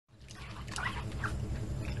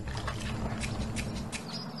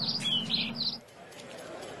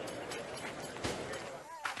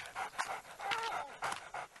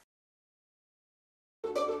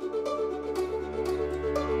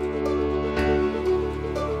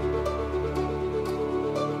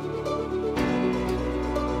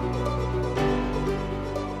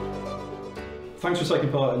thanks for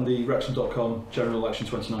taking part in the Wrexham.com General Election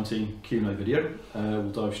 2019 Q&A video. We'll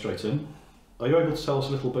dive straight in. Are you able to tell us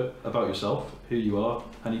a little bit about yourself, who you are,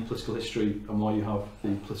 any political history and why you have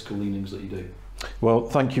the political leanings that you do? Well,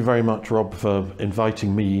 thank you very much, Rob, for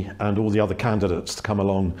inviting me and all the other candidates to come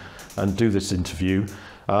along and do this interview.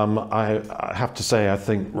 I have to say I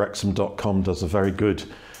think Wrexham.com does a very good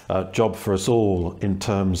job for us all in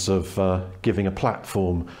terms of giving a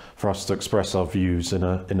platform for us to express our views in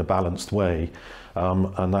a balanced way,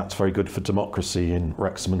 and that's very good for democracy in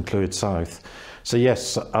Wrexham and Clwyd South. So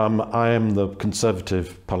yes, I am the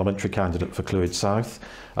Conservative parliamentary candidate for Clwyd South.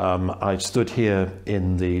 I stood here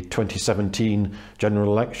in the 2017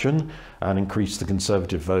 general election and increased the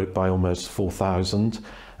Conservative vote by almost 4,000.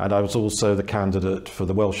 And I was also the candidate for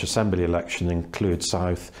the Welsh Assembly election in Clwyd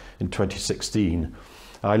South in 2016.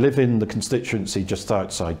 I live in the constituency just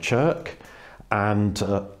outside Chirk, and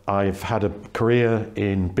I've had a career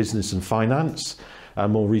in business and finance.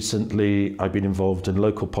 And more recently, I've been involved in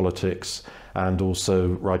local politics and also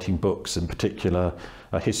writing books, in particular,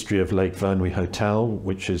 a history of Lake Vyrnwy Hotel,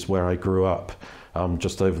 which is where I grew up,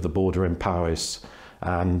 just over the border in Powys.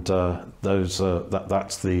 And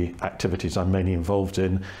that's the activities I'm mainly involved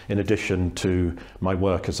in addition to my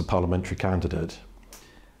work as a parliamentary candidate.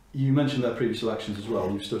 You mentioned their previous elections as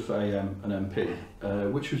well. You've stood for AM and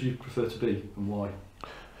MP. Which would you prefer to be and why?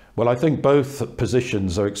 Well, I think both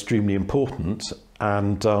positions are extremely important,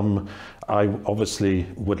 and I obviously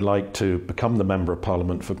would like to become the Member of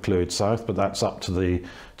Parliament for Clwyd South, but that's up to the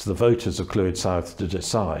voters of Clwyd South to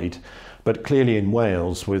decide. But clearly in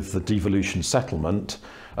Wales, with the devolution settlement,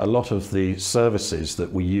 a lot of the services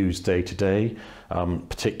that we use day to day,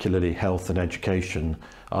 particularly health and education,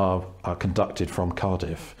 are conducted from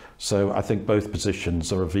Cardiff. So I think both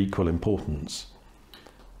positions are of equal importance.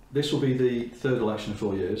 This will be the third election in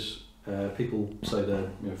 4 years. People say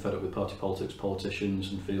they're fed up with party politics,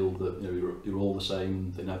 politicians, and feel that you're all the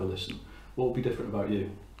same, they never listen. What will be different about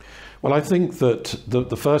you? Well, I think that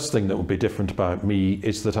the first thing that would be different about me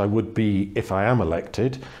is that I would be, if I am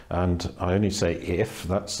elected, and I only say if,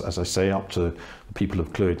 that's, as I say, up to the people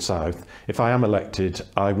of Clwyd South, if I am elected,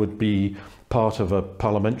 I would be part of a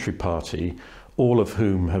parliamentary party, all of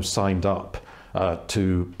whom have signed up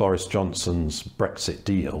to Boris Johnson's Brexit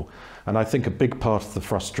deal. And I think a big part of the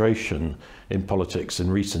frustration in politics in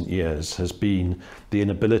recent years has been the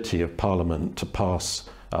inability of Parliament to pass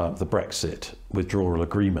the Brexit withdrawal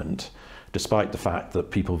agreement, despite the fact that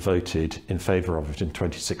people voted in favour of it in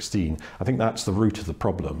 2016. I think that's the root of the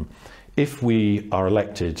problem. If we are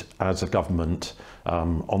elected as a government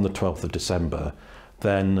on the 12th of December,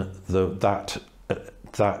 then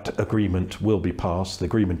that agreement will be passed. The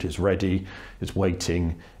agreement is ready, it's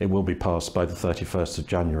waiting, it will be passed by the 31st of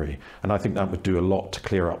January. And I think that would do a lot to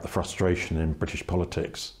clear up the frustration in British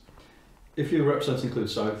politics. If you were representing Clwyd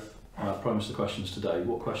South, Prime Minister questions today,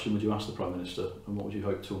 what question would you ask the Prime Minister and what would you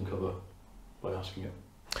hope to uncover by asking it?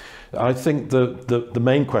 I think the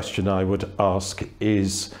main question I would ask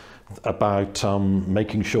is about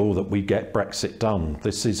making sure that we get Brexit done.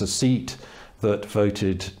 This is a seat that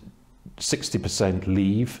voted 60%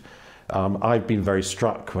 leave. I've been very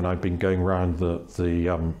struck when I've been going around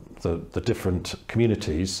the different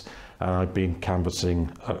communities, and I've been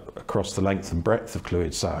canvassing across the length and breadth of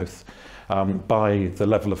Clwyd South, by the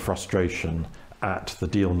level of frustration at the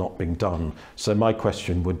deal not being done. So my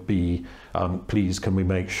question would be, please can we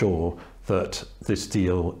make sure that this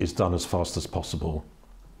deal is done as fast as possible?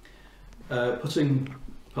 Putting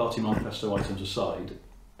party manifesto items aside,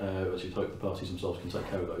 as you'd hope the parties themselves can take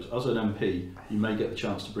care of those. As an MP, you may get the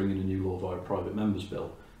chance to bring in a new law via a private member's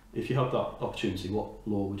bill. If you had that opportunity, what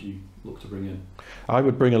law would you look to bring in? I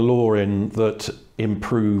would bring a law in that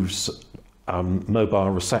improves mobile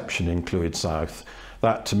reception in Clwyd South.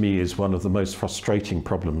 That to me is one of the most frustrating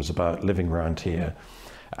problems about living around here.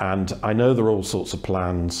 And I know there are all sorts of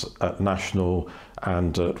plans at national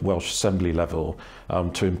and at Welsh Assembly level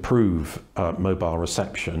to improve mobile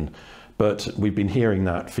reception. But we've been hearing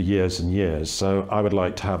that for years and years. So I would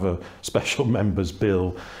like to have a special member's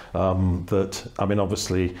bill that, I mean,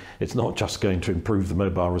 obviously it's not just going to improve the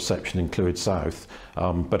mobile reception in Clwyd South,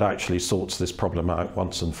 but actually sorts this problem out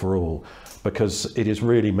once and for all, because it is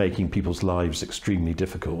really making people's lives extremely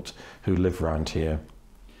difficult who live around here.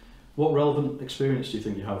 What relevant experience do you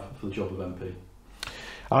think you have for the job of MP?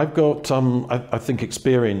 I've got, I think,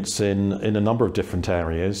 experience in a number of different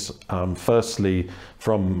areas. Firstly,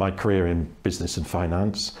 from my career in business and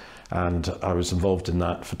finance, and I was involved in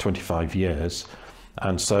that for 25 years.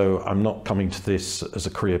 And so I'm not coming to this as a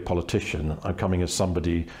career politician. I'm coming as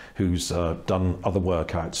somebody who's done other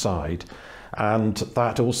work outside. And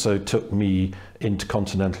that also took me into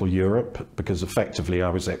continental Europe, because effectively I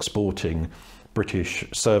was exporting British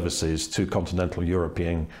services to continental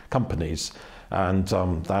European companies. And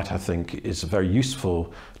that, I think, is a very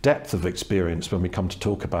useful depth of experience when we come to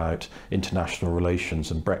talk about international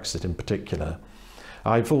relations and Brexit in particular.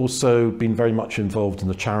 I've also been very much involved in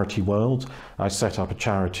the charity world. I set up a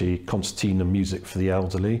charity, Concertina Music for the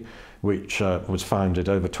Elderly, which was founded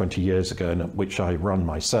over 20 years ago and which I run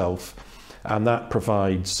myself. And that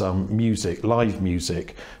provides music, live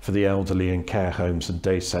music, for the elderly in care homes and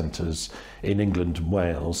day centres in England and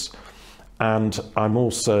Wales. And I'm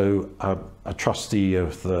also a trustee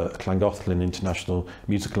of the Llangollen International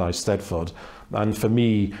Musical Eisteddfod. And for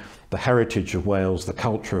me, the heritage of Wales, the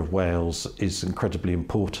culture of Wales is incredibly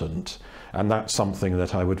important. And that's something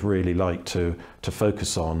that I would really like to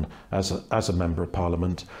focus on as a Member of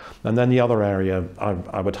Parliament. And then the other area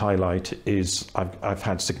I would highlight is I've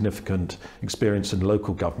had significant experience in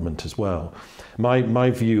local government as well. My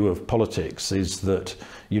view of politics is that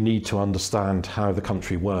you need to understand how the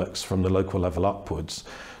country works from the local level upwards.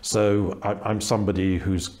 So I'm somebody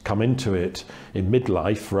who's come into it in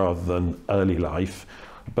midlife rather than early life.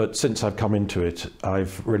 But since I've come into it,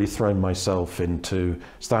 I've really thrown myself into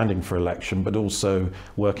standing for election, but also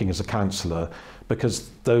working as a councillor, because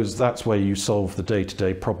that's where you solve the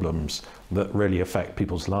day-to-day problems that really affect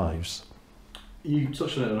people's lives. You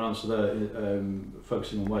touched on it in an answer there,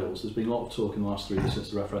 focusing on Wales. There's been a lot of talk in the last 3 years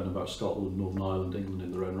since the referendum about Scotland, Northern Ireland, England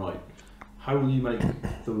in their own right. How will you make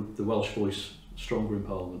the Welsh voice stronger in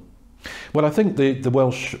Parliament? Well, I think the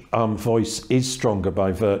Welsh voice is stronger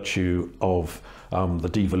by virtue of the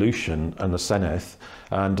devolution and the Senedd,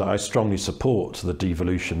 and I strongly support the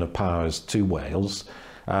devolution of powers to Wales,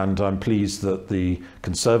 and I'm pleased that the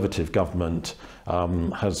Conservative government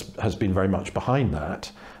has been very much behind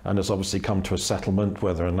that and has obviously come to a settlement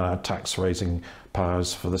where there are now tax raising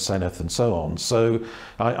powers for the Senedd and so on. So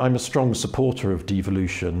I'm a strong supporter of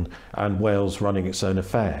devolution and Wales running its own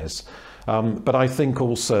affairs. But I think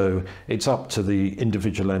also it's up to the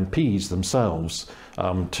individual MPs themselves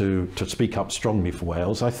to speak up strongly for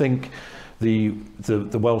Wales. I think the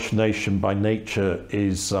Welsh nation by nature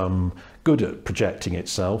is good at projecting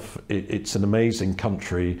itself. It's an amazing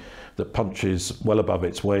country that punches well above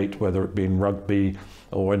its weight, whether it be in rugby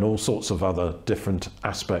or in all sorts of other different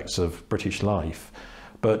aspects of British life.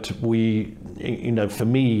 But for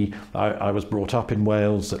me, I was brought up in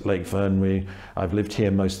Wales at Lake Vyrnwy. I've lived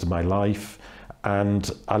here most of my life, and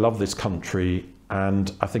I love this country,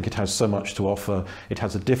 and I think it has so much to offer. It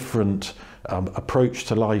has a different approach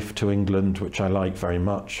to life to England, which I like very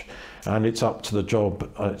much. And it's up to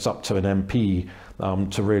it's up to an MP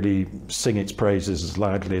to really sing its praises as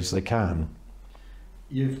loudly as they can.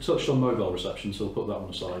 You've touched on mobile reception, so we'll put that one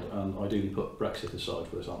aside and ideally put Brexit aside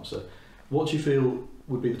for this answer. What do you feel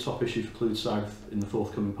would be the top issue for Clwyd South in the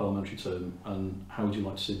forthcoming parliamentary term, and how would you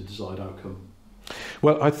like to see the desired outcome?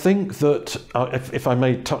 Well, I think that if I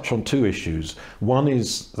may touch on 2 issues. One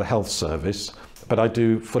is the health service, but I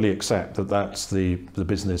do fully accept that that's the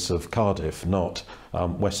business of Cardiff, not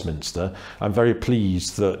Westminster. I'm very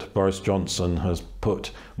pleased that Boris Johnson has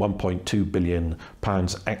put £1.2 billion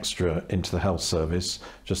extra into the health service,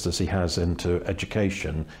 just as he has into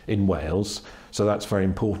education in Wales. So that's very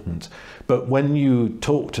important. But when you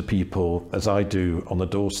talk to people, as I do on the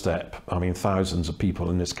doorstep, I mean thousands of people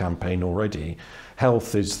in this campaign already,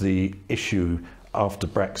 health is the issue after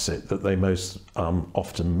Brexit that they most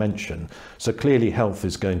often mention. So clearly health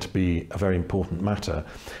is going to be a very important matter.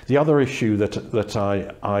 The other issue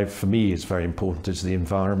that for me is very important is the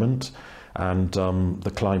environment and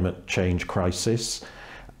the climate change crisis.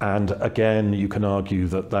 And again, you can argue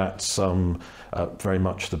that that's very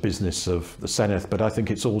much the business of the Senedd, but I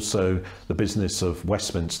think it's also the business of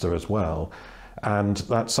Westminster as well. And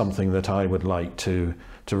that's something that I would like to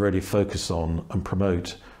really focus on and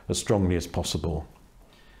promote as strongly as possible.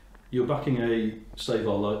 You're backing a Save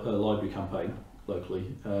Our Library campaign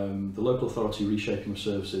locally. The local authority reshaping of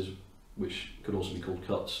services, which could also be called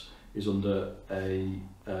cuts, is under a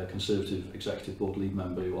Conservative Executive Board lead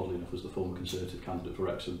member who, oddly enough, was the former Conservative candidate for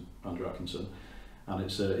Wrexham, Andrew Atkinson. And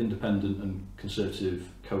it's an independent and Conservative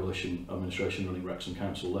coalition administration running Wrexham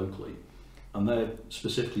Council locally. And they're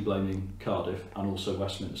specifically blaming Cardiff and also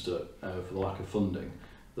Westminster for the lack of funding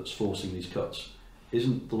that's forcing these cuts.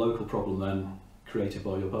 Isn't the local problem then created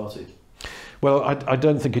by your party? Well, I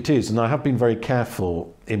don't think it is, and I have been very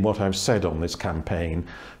careful in what I've said on this campaign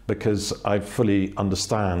because I fully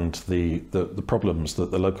understand the problems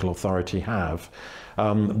that the local authority have.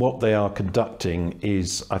 What they are conducting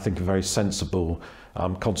is, I think, a very sensible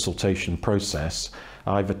consultation process.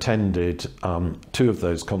 I've attended 2 of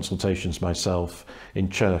those consultations myself in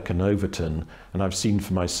Chirk and Overton, and I've seen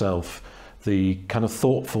for myself the kind of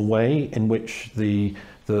thoughtful way in which the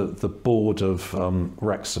board of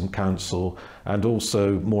Wrexham Council, and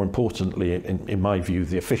also more importantly in my view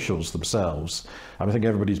the officials themselves, I think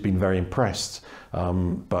everybody's been very impressed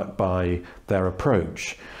by their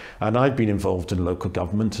approach. And I've been involved in local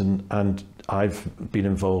government, and I've been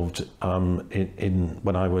involved in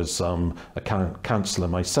when I was a councillor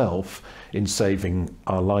myself in saving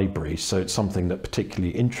our library, so it's something that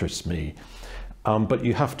particularly interests me. But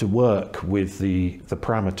you have to work with the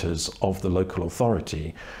parameters of the local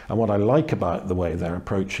authority. And what I like about the way they're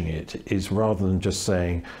approaching it is, rather than just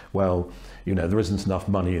saying, well, you know, there isn't enough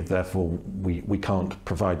money, therefore we can't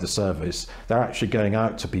provide the service, they're actually going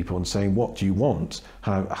out to people and saying, what do you want?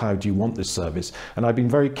 How do you want this service? And I've been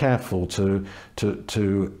very careful to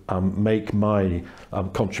make my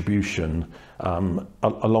contribution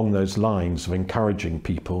along those lines of encouraging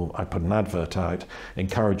people. I put an advert out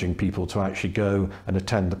encouraging people to actually go and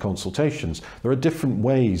attend the consultations. There are different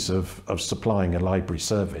ways of supplying a library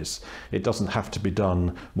service. It doesn't have to be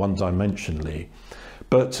done one-dimensionally.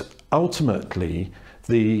 But ultimately,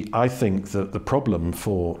 I think that the problem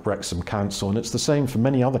for Wrexham Council, and it's the same for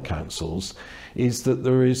many other councils, is that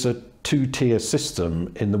there is a 2-tier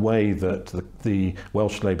system in the way that the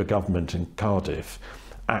Welsh Labour government in Cardiff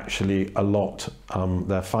actually allot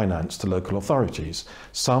their finance to local authorities.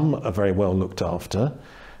 Some are very well looked after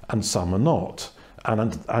and some are not.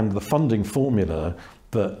 And the funding formula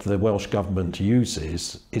that the Welsh government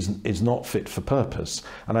uses is not fit for purpose.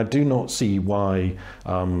 And I do not see why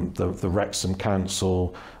the Wrexham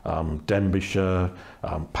Council, Denbighshire,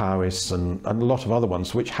 Powys and a lot of other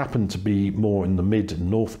ones, which happen to be more in the mid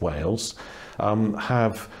and North Wales,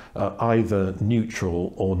 have either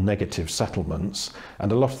neutral or negative settlements,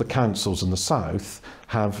 and a lot of the councils in the south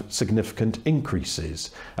have significant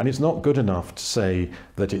increases. And it's not good enough to say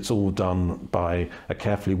that it's all done by a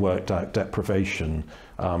carefully worked out deprivation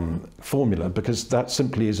formula, because that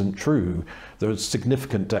simply isn't true. There is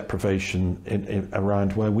significant deprivation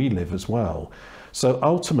around where we live as well. So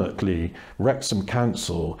ultimately, Wrexham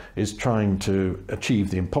Council is trying to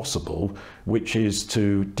achieve the impossible, which is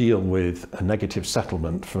to deal with a negative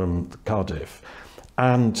settlement from Cardiff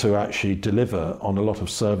and to actually deliver on a lot of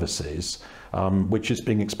services, which is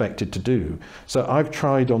being expected to do. So I've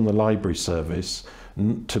tried on the library service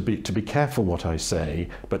to be careful what I say,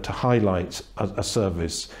 but to highlight a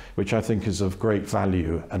service which I think is of great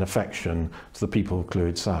value and affection to the people of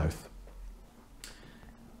Clwyd South.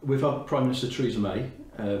 We've had Prime Minister Theresa May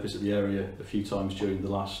visit the area a few times during the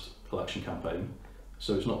last election campaign,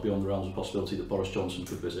 so it's not beyond the realms of possibility that Boris Johnson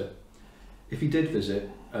could visit. If he did visit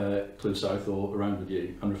Clwyd South or around with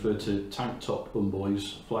you and referred to tank-top bum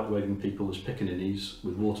boys, flag-waving people as pickaninnies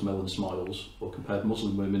with watermelon smiles, or compared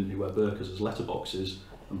Muslim women who wear burqas as letterboxes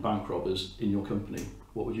and bank robbers in your company,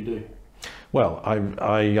 what would you do? Well,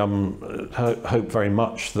 I hope very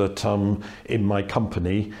much that in my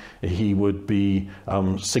company he would be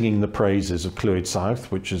singing the praises of Clwyd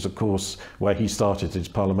South, which is of course where he started his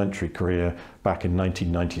parliamentary career back in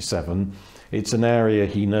 1997. It's an area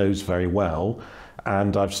he knows very well,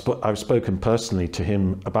 and I've spoken personally to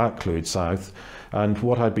him about Clwyd South, and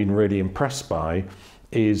what I've been really impressed by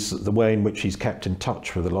is the way in which he's kept in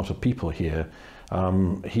touch with a lot of people here.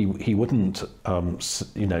 He wouldn't,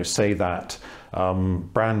 say that,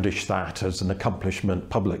 brandish that as an accomplishment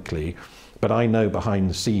publicly, but I know behind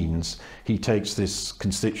the scenes he takes this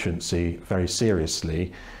constituency very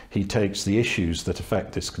seriously. He takes the issues that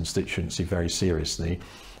affect this constituency very seriously,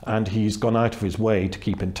 and he's gone out of his way to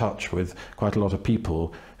keep in touch with quite a lot of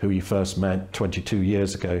people who he first met 22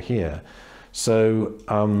 years ago here. So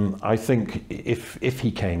I think if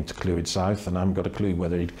he came to Clwyd South, and I haven't got a clue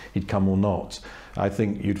whether he'd come or not, I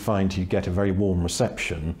think you'd find he'd get a very warm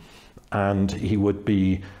reception, and he would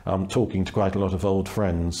be talking to quite a lot of old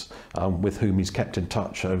friends with whom he's kept in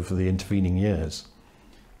touch over the intervening years.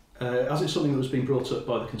 As it's something that was being brought up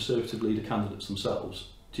by the Conservative leader candidates themselves,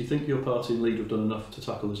 do you think your party and leader have done enough to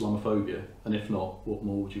tackle Islamophobia? And if not, what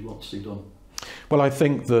more would you want to see done? Well, I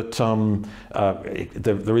think that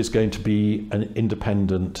there is going to be an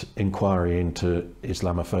independent inquiry into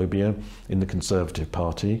Islamophobia in the Conservative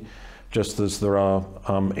Party, just as there are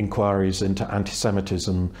inquiries into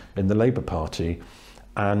anti-Semitism in the Labour Party.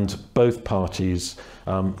 And both parties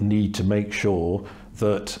need to make sure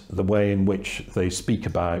that the way in which they speak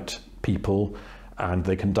about people and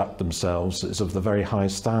they conduct themselves is of the very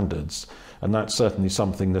highest standards. And that's certainly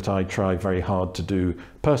something that I try very hard to do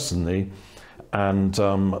personally. And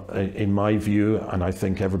in my view, and I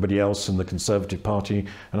think everybody else in the Conservative Party,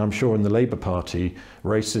 and I'm sure in the Labour Party,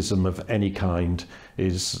 racism of any kind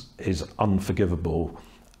is unforgivable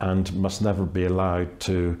and must never be allowed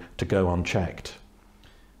to go unchecked.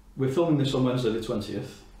 We're filming this on Wednesday the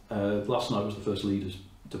 20th. Last night was the first leaders'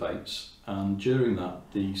 debates, and during that,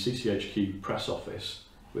 the CCHQ press office,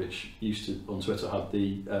 which used to, on Twitter, had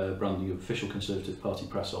the branding of Official Conservative Party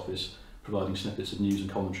Press Office, providing snippets of news and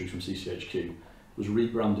commentary from CCHQ, was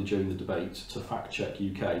rebranded during the debate to Fact Check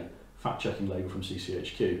UK, fact-checking Labour from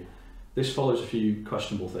CCHQ. This follows a few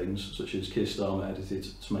questionable things, such as Keir Starmer edited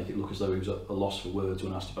to make it look as though he was at a loss for words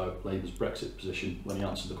when asked about Labour's Brexit position when he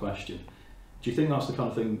answered the question. Do you think that's the kind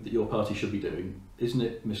of thing that your party should be doing? Isn't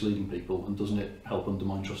it misleading people, and doesn't it help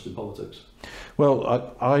undermine trust in politics?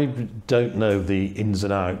 Well, I don't know the ins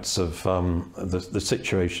and outs of the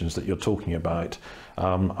situations that you're talking about.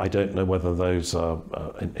 I don't know whether those are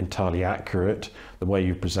entirely accurate, the way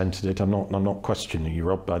you presented it. I'm not questioning you,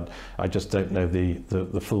 Rob, but I just don't know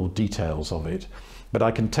the full details of it. But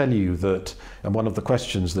I can tell you that one of the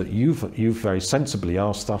questions that you've very sensibly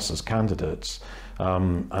asked us as candidates,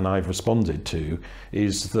 and I've responded to,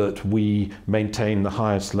 is that we maintain the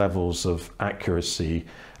highest levels of accuracy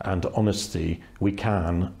and honesty we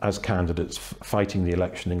can as candidates fighting the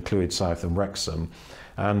election in Clwyd South and Wrexham.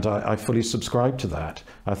 And I fully subscribe to that.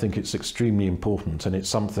 I think it's extremely important, and it's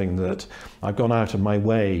something that I've gone out of my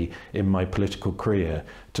way in my political career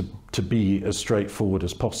to be as straightforward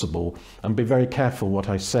as possible and be very careful what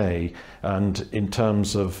I say, and in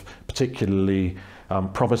terms of particularly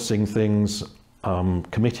promising things,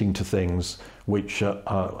 committing to things which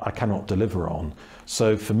I cannot deliver on.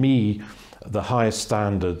 So for me, the highest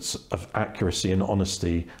standards of accuracy and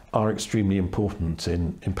honesty are extremely important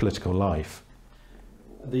in political life.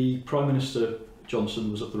 The Prime Minister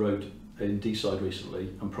Johnson was up the road in Deeside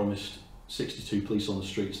recently and promised 62 police on the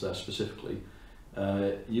streets there specifically.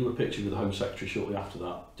 You were pictured with the Home Secretary shortly after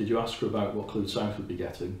that. Did you ask her about what Clwyd South would be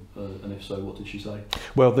getting? And if so, what did she say?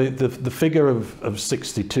 Well, the figure of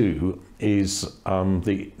 62 is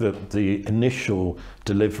the initial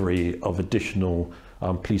delivery of additional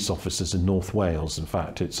police officers in North Wales. In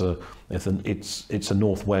fact, it's a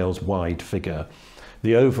North Wales wide figure.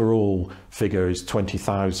 The overall figure is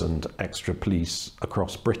 20,000 extra police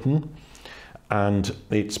across Britain, and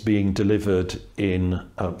it's being delivered in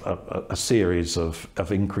a series of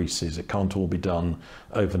increases. It can't all be done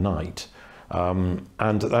overnight. And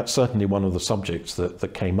that's certainly one of the subjects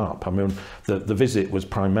that came up. I mean, the visit was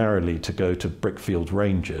primarily to go to Brickfield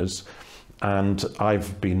Rangers, and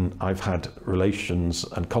I've had relations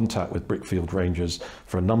and contact with Brickfield Rangers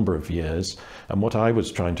for a number of years, and what I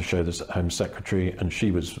was trying to show the Home Secretary, and she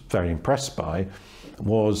was very impressed by,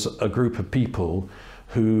 was a group of people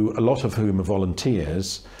who, a lot of whom are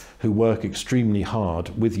volunteers, who work extremely hard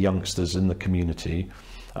with youngsters in the community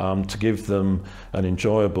to give them an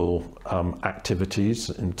enjoyable activities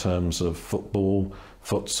in terms of football,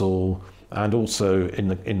 futsal, and also in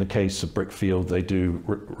the case of Brickfield, they do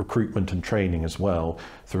recruitment and training as well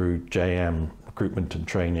through JM recruitment and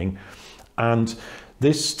training. And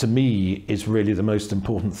this, to me, is really the most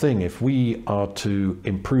important thing. If we are to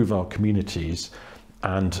improve our communities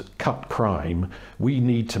and cut crime, we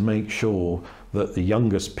need to make sure that the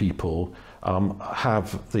youngest people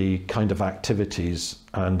have the kind of activities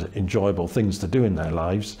and enjoyable things to do in their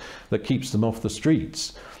lives that keeps them off the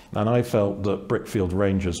streets. And I felt that Brickfield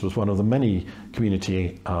Rangers was one of the many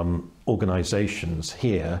community organisations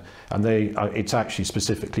here, and it's actually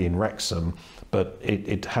specifically in Wrexham, but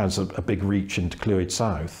it has a big reach into Clwyd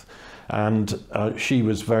South. And she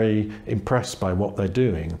was very impressed by what they're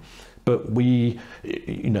doing. But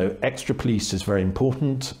extra police is very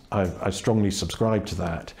important. I strongly subscribe to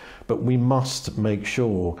that. But we must make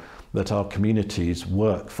sure that our communities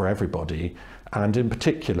work for everybody. And in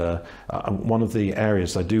particular, one of the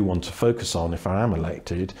areas I do want to focus on if I am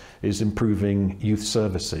elected is improving youth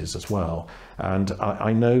services as well. And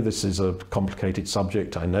I know this is a complicated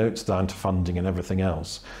subject. I know it's down to funding and everything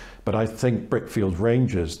else. But I think Brickfield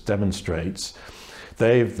Rangers demonstrates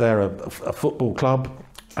they're a football club,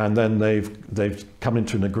 and then they've come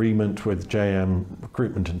into an agreement with JM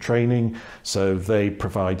Recruitment and Training, so they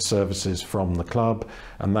provide services from the club,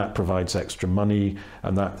 and that provides extra money,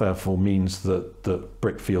 and that therefore means that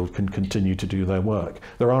Brickfield can continue to do their work.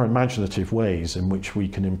 There are imaginative ways in which we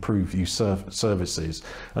can improve youth services,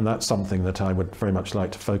 and that's something that I would very much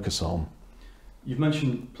like to focus on. You've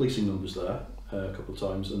mentioned policing numbers there a couple of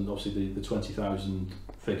times, and obviously the 20,000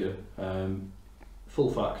 figure.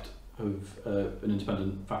 Full Fact of an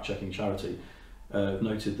independent fact-checking charity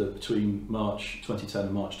noted that between March 2010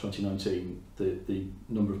 and March 2019, the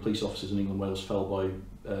number of police officers in England and Wales fell by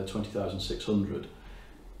 20,600.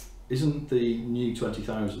 Isn't the new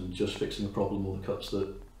 20,000 just fixing a problem or the cuts that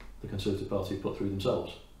the Conservative Party have put through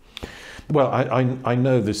themselves? Well, I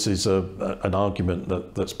know this is an argument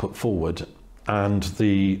that's put forward, and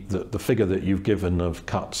the figure that you've given of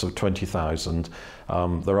cuts of 20,000,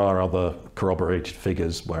 there are other corroborated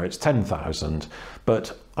figures where it's 10,000,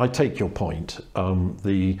 but I take your point.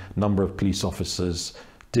 The number of police officers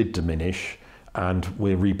did diminish, and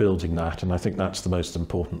we're rebuilding that, and I think that's the most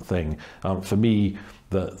important thing. For me,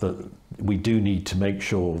 we do need to make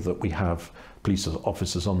sure that we have police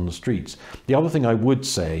officers on the streets. The other thing I would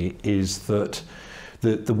say is that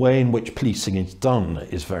the way in which policing is done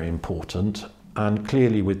is very important, and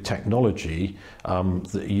clearly with technology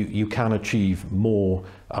you can achieve more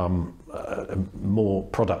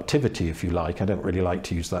productivity, if you like. I don't really like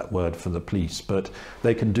to use that word for the police, but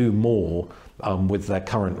they can do more with their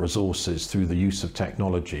current resources through the use of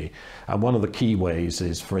technology. And one of the key ways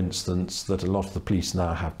is, for instance, that a lot of the police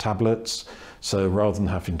now have tablets, so rather than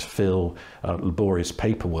having to fill laborious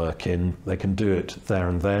paperwork in, they can do it there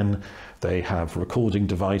and then. They have recording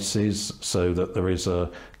devices so that there is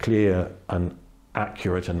a clear and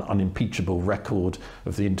accurate and unimpeachable record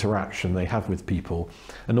of the interaction they have with people.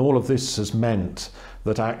 And all of this has meant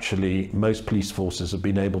that actually most police forces have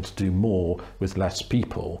been able to do more with less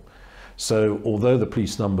people. So although the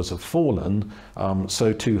police numbers have fallen,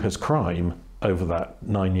 so too has crime over that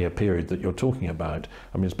 9-year period that you're talking about.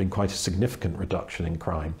 I mean, it's been quite a significant reduction in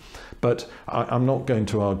crime. But I'm not going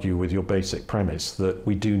to argue with your basic premise that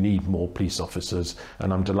we do need more police officers,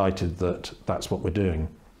 and I'm delighted that that's what we're doing.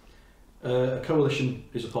 A coalition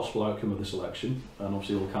is a possible outcome of this election, and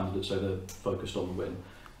obviously all candidates say they're focused on the win.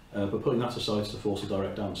 But putting that aside to force a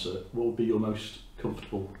direct answer, what would be your most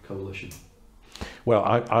comfortable coalition? Well,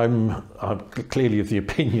 I'm clearly of the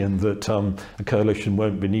opinion that a coalition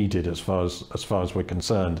won't be needed as far as we're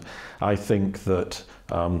concerned. I think that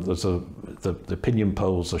the opinion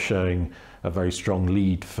polls are showing a very strong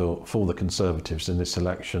lead for the Conservatives in this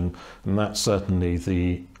election, and that's certainly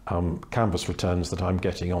the canvass returns that I'm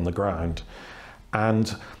getting on the ground.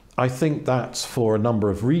 And I think that's for a number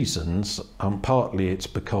of reasons. Partly it's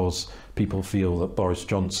because people feel that Boris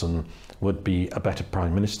Johnson would be a better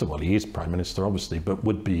Prime Minister. Well, he is Prime Minister, obviously, but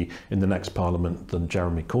would be in the next Parliament than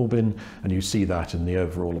Jeremy Corbyn, and you see that in the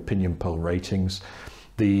overall opinion poll ratings.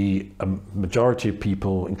 The majority of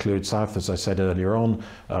people in Clwyd South, as I said earlier on,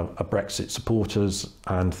 are Brexit supporters,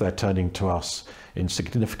 and they're turning to us in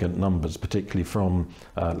significant numbers, particularly from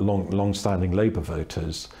long-standing Labour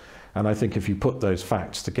voters. And I think if you put those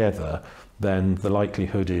facts together, then the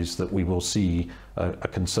likelihood is that we will see a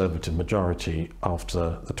Conservative majority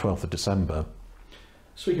after the 12th of December.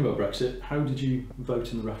 Speaking about Brexit, how did you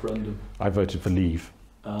vote in the referendum? I voted for leave.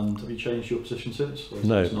 And have you changed your position since? Or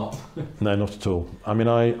No, not? No, not at all. I mean,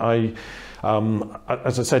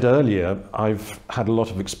 as I said earlier, I've had a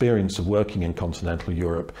lot of experience of working in continental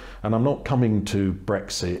Europe, and I'm not coming to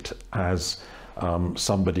Brexit as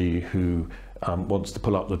somebody who wants to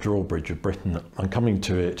pull up the drawbridge of Britain. I'm coming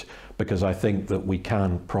to it because I think that we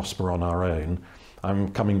can prosper on our own. I'm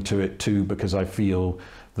coming to it too because I feel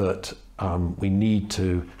that we need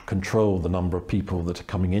to control the number of people that are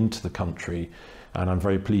coming into the country. And I'm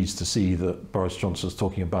very pleased to see that Boris Johnson is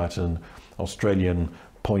talking about an Australian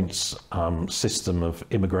points system of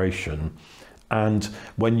immigration. And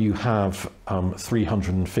when you have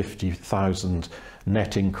 350,000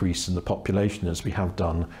 net increase in the population, as we have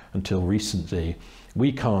done until recently,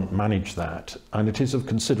 we can't manage that. And it is of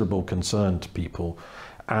considerable concern to people.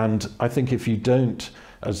 And I think if you don't,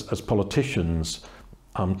 as politicians,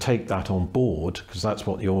 take that on board, because that's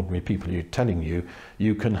what the ordinary people are telling you,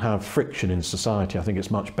 you can have friction in society. I think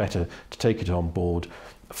it's much better to take it on board,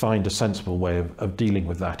 find a sensible way of dealing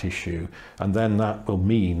with that issue, and then that will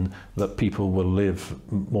mean that people will live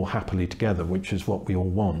more happily together, which is what we all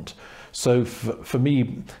want. So for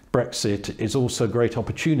me, Brexit is also a great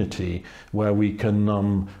opportunity where we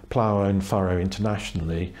can plough our own furrow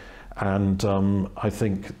internationally. And I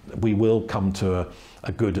think we will come to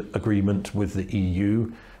a good agreement with the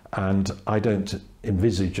EU, and I don't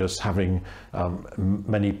envisage us having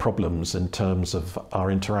many problems in terms of our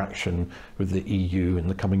interaction with the EU in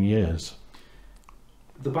the coming years.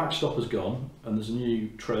 The backstop has gone, and there's a new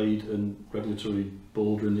trade and regulatory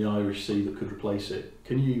border in the Irish Sea that could replace it.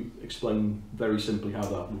 Can you explain very simply how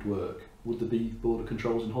that would work? Would there be border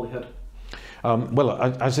controls in Holyhead? Well,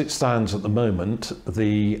 as it stands at the moment,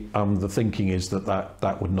 the thinking is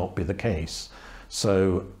that would not be the case.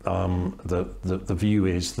 So the view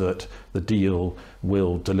is that the deal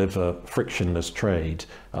will deliver frictionless trade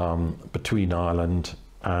between Ireland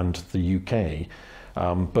and the UK.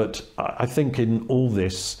 But I think in all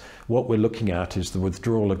this, what we're looking at is the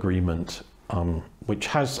withdrawal agreement, which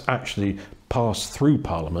has actually passed through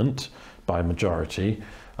Parliament by majority.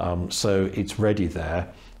 So it's ready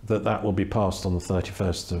there, that will be passed on the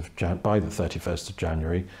 31st of by the 31st of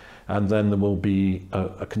January. And then there will be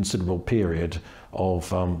a considerable period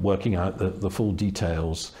of working out the full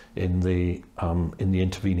details in the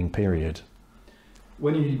intervening period.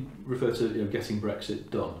 When you refer to getting Brexit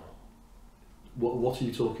done, what are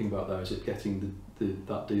you talking about there? Is it getting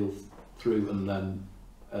that deal through and then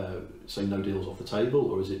say no deal's off the table,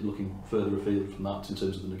 or is it looking further afield from that in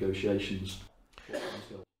terms of the negotiations?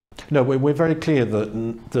 No, we're very clear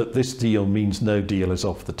that this deal means no deal is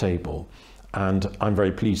off the table. And I'm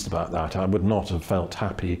very pleased about that. I would not have felt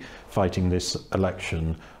happy fighting this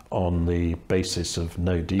election on the basis of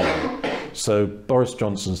no deal. So Boris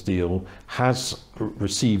Johnson's deal has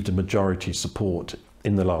received a majority support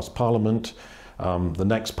in the last Parliament. The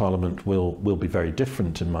next Parliament will be very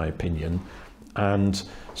different, in my opinion. And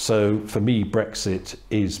so for me, Brexit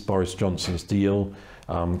is Boris Johnson's deal,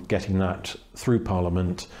 getting that through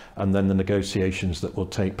Parliament, and then the negotiations that will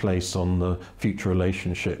take place on the future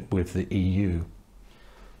relationship with the EU.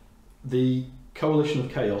 The coalition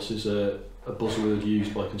of chaos is a buzzword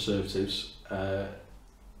used by Conservatives,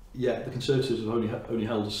 yet the Conservatives have only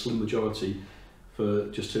held a slim majority for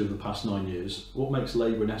just 2 of the past 9 years. What makes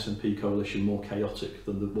Labour and SNP coalition more chaotic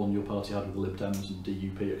than the one your party had with the Lib Dems and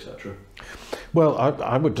DUP, etc.? Well,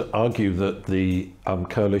 I would argue that the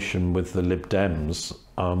coalition with the Lib Dems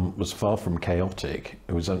was far from chaotic.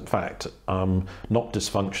 It was, in fact, not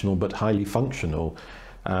dysfunctional, but highly functional.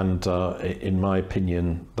 And in my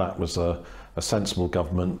opinion, that was a sensible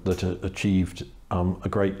government that achieved a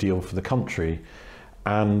great deal for the country.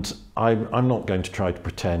 And I'm not going to try to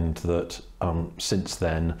pretend that since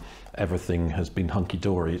then everything has been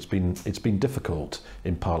hunky-dory. It's been difficult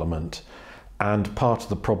in Parliament, and part of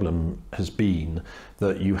the problem has been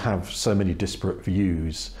that you have so many disparate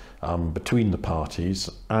views between the parties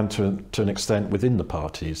and to an extent within the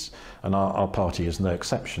parties, and our party is no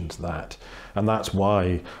exception to that. And that's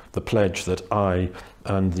why the pledge that I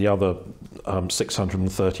and the other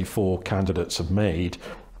 634 candidates have made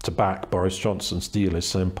to back Boris Johnson's deal is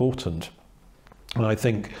so important. And I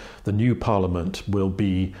think the new Parliament will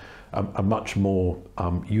be a much more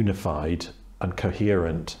unified and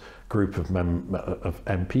coherent group of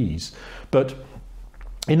MPs. But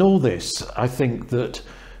in all this, I think that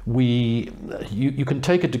you can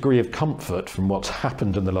take a degree of comfort from what's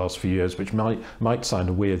happened in the last few years, which might sound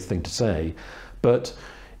a weird thing to say, but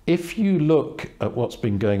if you look at what's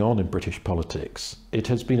been going on in British politics, it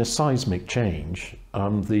has been a seismic change.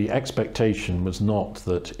 The expectation was not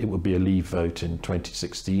that it would be a Leave vote in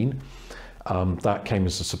 2016. That came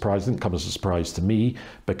as a surprise. It didn't come as a surprise to me,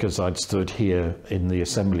 because I'd stood here in the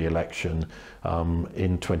Assembly election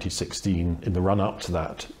in 2016 in the run-up to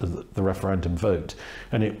that, the referendum vote.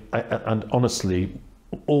 And honestly,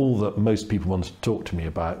 all that most people wanted to talk to me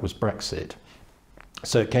about was Brexit.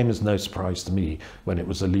 So it came as no surprise to me when it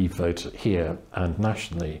was a Leave vote here and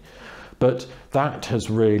nationally. But that has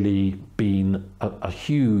really been a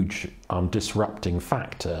huge disrupting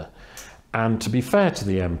factor. And to be fair to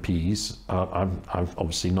the MPs, I've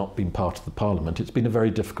obviously not been part of the Parliament. It's been a very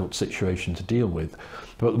difficult situation to deal with.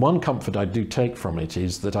 But one comfort I do take from it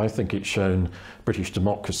is that I think it's shown British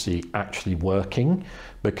democracy actually working,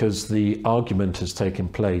 because the argument has taken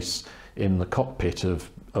place in the cockpit of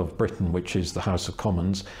Britain, which is the House of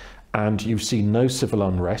Commons, and you've seen no civil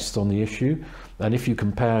unrest on the issue. And if you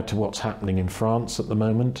compare to what's happening in France at the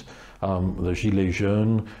moment, the Gilets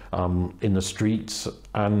jaunes in the streets,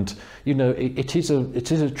 and it is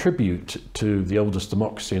a tribute to the oldest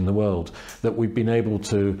democracy in the world that we've been able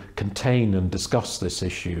to contain and discuss this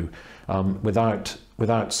issue without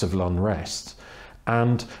civil unrest.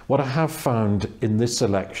 And what I have found in this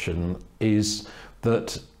election is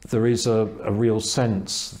that there is a real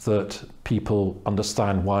sense that people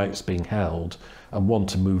understand why it's being held and want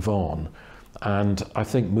to move on. And I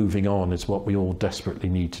think moving on is what we all desperately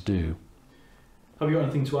need to do. Have you got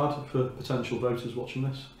anything to add for potential voters watching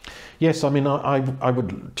this? Yes, I mean, I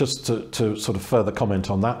would just to sort of further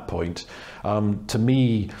comment on that point. To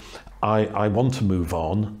me, I want to move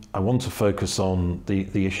on. I want to focus on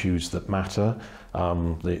the issues that matter,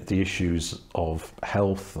 the issues of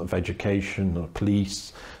health, of education, of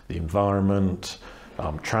police, the environment,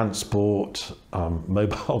 transport,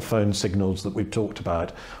 mobile phone signals that we've talked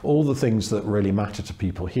about, all the things that really matter to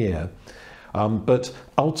people here. But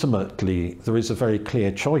ultimately, there is a very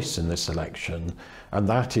clear choice in this election, and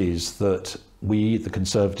that is that we, the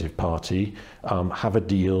Conservative Party, have a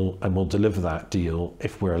deal and will deliver that deal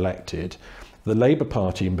if we're elected. The Labour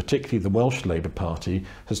Party, and particularly the Welsh Labour Party,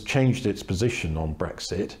 has changed its position on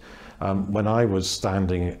Brexit. When I was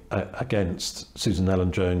standing against Susan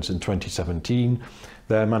Ellen-Jones in 2017,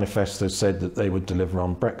 their manifesto said that they would deliver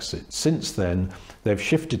on Brexit. Since then, they've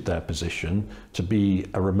shifted their position to be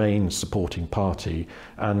a Remain supporting party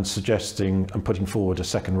and suggesting and putting forward a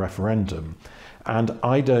second referendum. And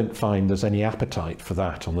I don't find there's any appetite for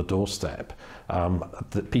that on the doorstep,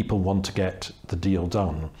 that people want to get the deal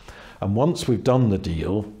done. And once we've done the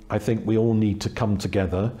deal, I think we all need to come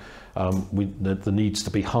together. There needs to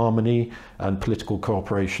be harmony and political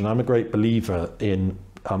cooperation. I'm a great believer in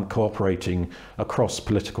cooperating across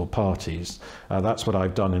political parties. That's what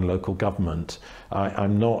I've done in local government.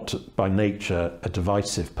 I'm not by nature a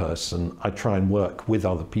divisive person. I try and work with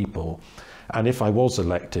other people. And if I was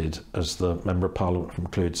elected as the Member of Parliament from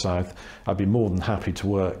Clwyd South, I'd be more than happy to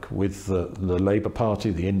work with the Labour Party,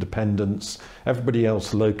 the Independents, everybody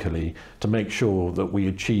else locally to make sure that we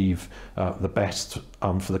achieve the best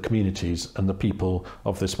for the communities and the people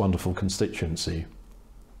of this wonderful constituency.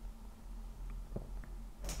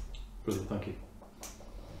 Brilliant, thank you.